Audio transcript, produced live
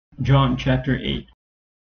John chapter 8.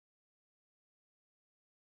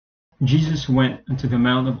 Jesus went unto the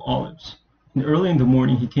Mount of Olives, and early in the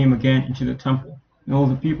morning he came again into the temple, and all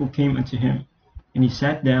the people came unto him, and he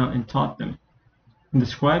sat down and taught them. And the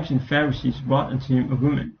scribes and Pharisees brought unto him a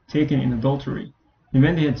woman taken in adultery, and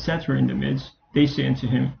when they had set her in the midst, they say unto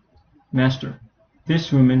him, Master,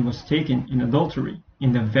 this woman was taken in adultery,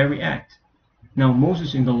 in the very act. Now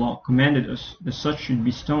Moses in the law commanded us that such should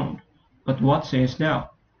be stoned, but what sayest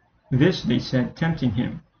thou? This they said, tempting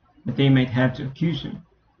him, that they might have to accuse him.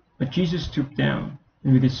 But Jesus stooped down,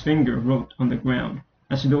 and with his finger wrote on the ground,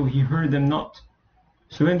 as though he heard them not.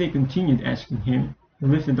 So when they continued asking him, he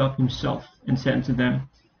lifted up himself, and said unto them,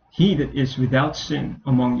 He that is without sin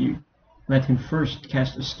among you, let him first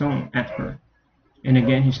cast a stone at her. And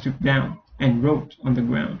again he stooped down, and wrote on the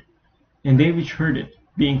ground. And they which heard it,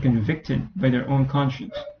 being convicted by their own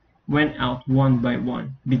conscience, went out one by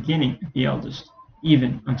one, beginning at the eldest,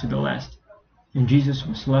 even unto the last. And Jesus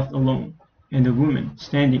was left alone, and the woman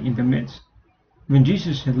standing in the midst. When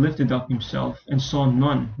Jesus had lifted up himself, and saw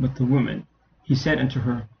none but the woman, he said unto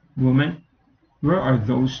her, Woman, where are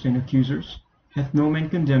those thine accusers? Hath no man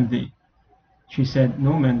condemned thee? She said,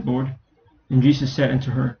 No man, Lord. And Jesus said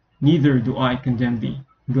unto her, Neither do I condemn thee.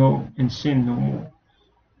 Go, and sin no more.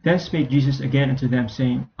 Then spake Jesus again unto them,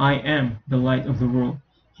 saying, I am the light of the world.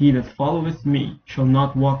 He that followeth me shall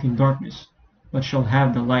not walk in darkness, but shall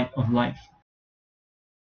have the light of life.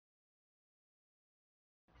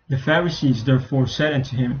 The Pharisees therefore said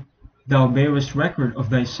unto him, Thou bearest record of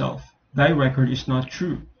thyself, thy record is not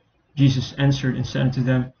true. Jesus answered and said unto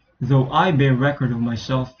them, Though I bear record of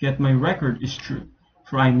myself, yet my record is true.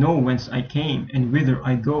 For I know whence I came, and whither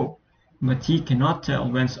I go. But ye cannot tell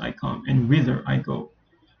whence I come, and whither I go.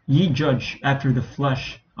 Ye judge after the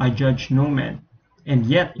flesh, I judge no man. And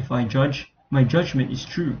yet if I judge, my judgment is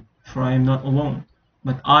true, for I am not alone,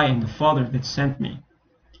 but I and the Father that sent me.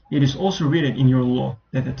 It is also written in your law,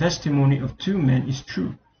 that the testimony of two men is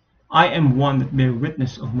true. I am one that bear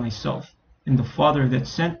witness of myself, and the Father that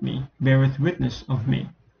sent me beareth witness of me.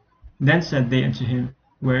 Then said they unto him,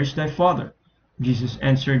 Where is thy Father? Jesus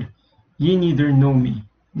answered, Ye neither know me,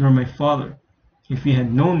 nor my Father. If ye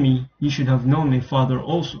had known me, ye should have known my Father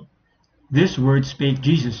also. This word spake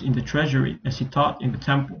Jesus in the treasury, as he taught in the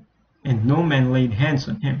temple, and no man laid hands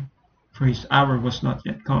on him, for his hour was not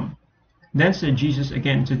yet come. Then said Jesus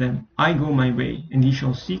again to them, I go my way, and ye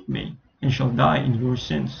shall seek me, and shall die in your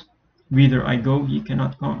sins. Whither I go, ye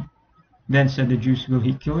cannot come. Then said the Jews, Will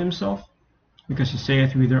he kill himself? Because he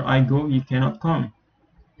saith, Whither I go, ye cannot come.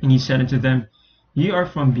 And he said unto them, Ye are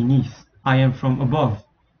from beneath, I am from above.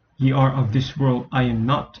 Ye are of this world, I am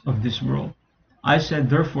not of this world. I said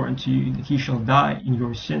therefore unto you, that ye shall die in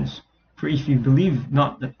your sins. For if ye believe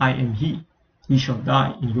not that I am he, ye shall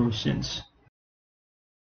die in your sins.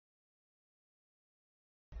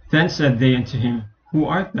 Then said they unto him, Who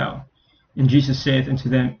art thou? And Jesus saith unto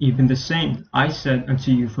them, Even the same that I said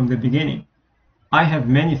unto you from the beginning. I have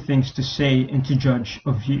many things to say and to judge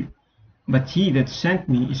of you. But he that sent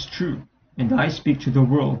me is true, and I speak to the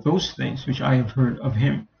world those things which I have heard of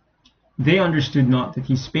him. They understood not that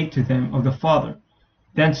he spake to them of the Father.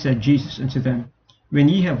 Then said Jesus unto them, When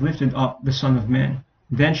ye have lifted up the Son of Man,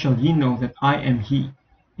 then shall ye know that I am he,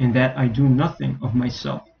 and that I do nothing of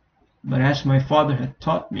myself. But as my Father hath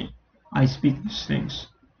taught me, I speak these things.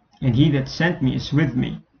 And he that sent me is with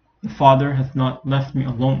me. The Father hath not left me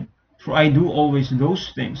alone, for I do always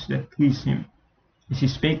those things that please him. As he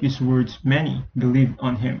spake these words, many believed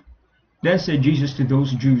on him. Then said Jesus to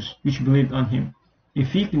those Jews which believed on him,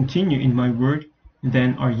 If ye continue in my word,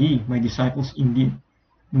 then are ye my disciples indeed,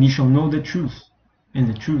 and ye shall know the truth, and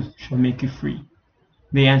the truth shall make you free.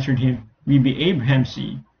 They answered him, We be Abraham's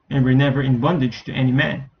seed, and were never in bondage to any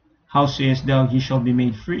man. How sayest thou, Ye shall be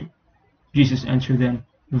made free? Jesus answered them,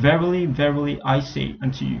 Verily, verily, I say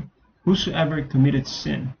unto you, Whosoever committeth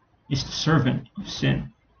sin is the servant of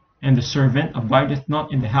sin. And the servant abideth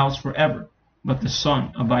not in the house forever, but the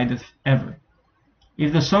Son abideth ever.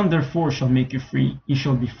 If the Son therefore shall make you free, ye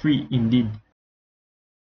shall be free indeed.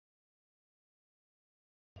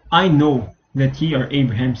 I know that ye are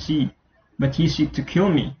Abraham's seed, but ye seek to kill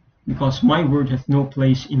me, because my word hath no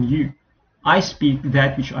place in you. I speak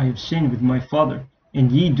that which I have seen with my Father,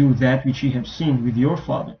 and ye do that which ye have seen with your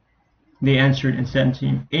father. They answered and said unto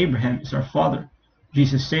him, Abraham is our father.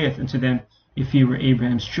 Jesus saith unto them, If ye were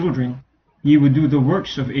Abraham's children, ye would do the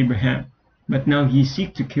works of Abraham. But now ye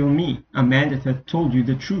seek to kill me, a man that hath told you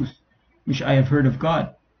the truth, which I have heard of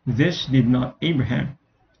God. This did not Abraham.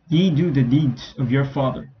 Ye do the deeds of your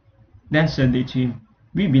father. Then said they to him,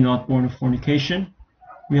 We be not born of fornication.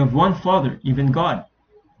 We have one Father, even God.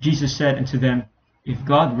 Jesus said unto them, If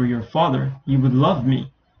God were your Father, you would love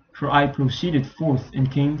me, for I proceeded forth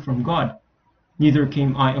and came from God. Neither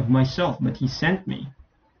came I of myself, but he sent me.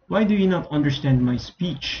 Why do ye not understand my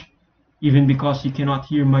speech? Even because ye cannot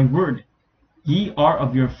hear my word. Ye are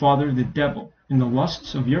of your father the devil, and the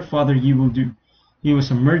lusts of your father ye will do. He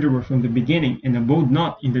was a murderer from the beginning, and abode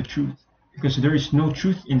not in the truth, because there is no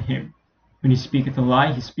truth in him. When he speaketh a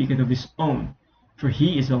lie, he speaketh of his own, for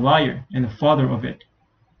he is a liar, and the father of it.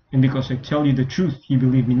 And because I tell you the truth, ye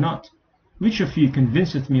believe me not. Which of you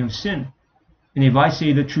convinceth me of sin? And if I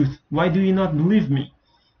say the truth, why do ye not believe me?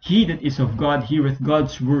 He that is of God heareth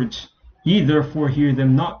God's words. Ye therefore hear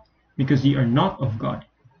them not, because ye are not of God.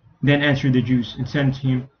 Then answered the Jews, and said unto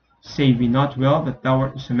him, Say we not well that thou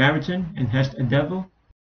art a Samaritan, and hast a devil?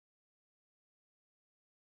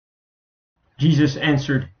 Jesus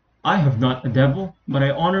answered, I have not a devil, but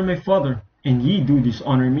I honor my Father, and ye do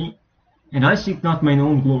dishonor me. And I seek not mine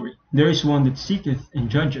own glory. There is one that seeketh and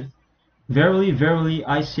judgeth. Verily, verily,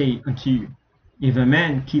 I say unto you, if a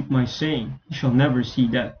man keep my saying, he shall never see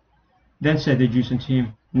death. Then said the Jews unto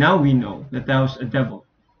him, Now we know that thou art a devil.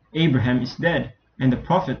 Abraham is dead, and the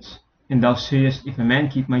prophets, and thou sayest, If a man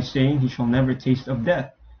keep my saying, he shall never taste of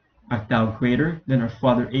death. Art thou greater than our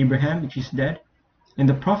father Abraham, which is dead? And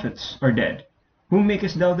the prophets are dead. Whom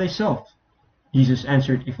makest thou thyself? Jesus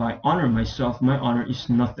answered, If I honor myself, my honor is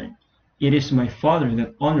nothing. It is my Father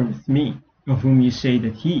that honoreth me, of whom ye say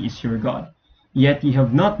that he is your God. Yet ye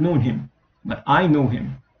have not known him, but I know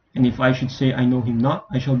him. And if I should say I know him not,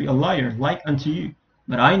 I shall be a liar like unto you.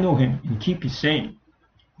 But I know him, and keep his saying.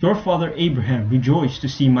 Your father Abraham rejoiced to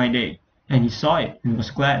see my day, and he saw it, and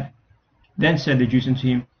was glad. Then said the Jews unto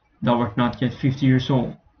him, Thou art not yet 50 years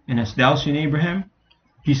old, and hast thou seen Abraham?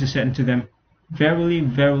 Jesus said unto them, Verily,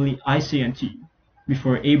 verily, I say unto you,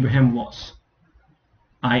 before Abraham was,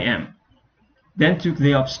 I am. Then took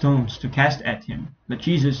they up stones to cast at him. But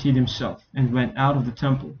Jesus hid himself, and went out of the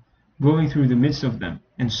temple, going through the midst of them,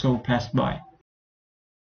 and so passed by.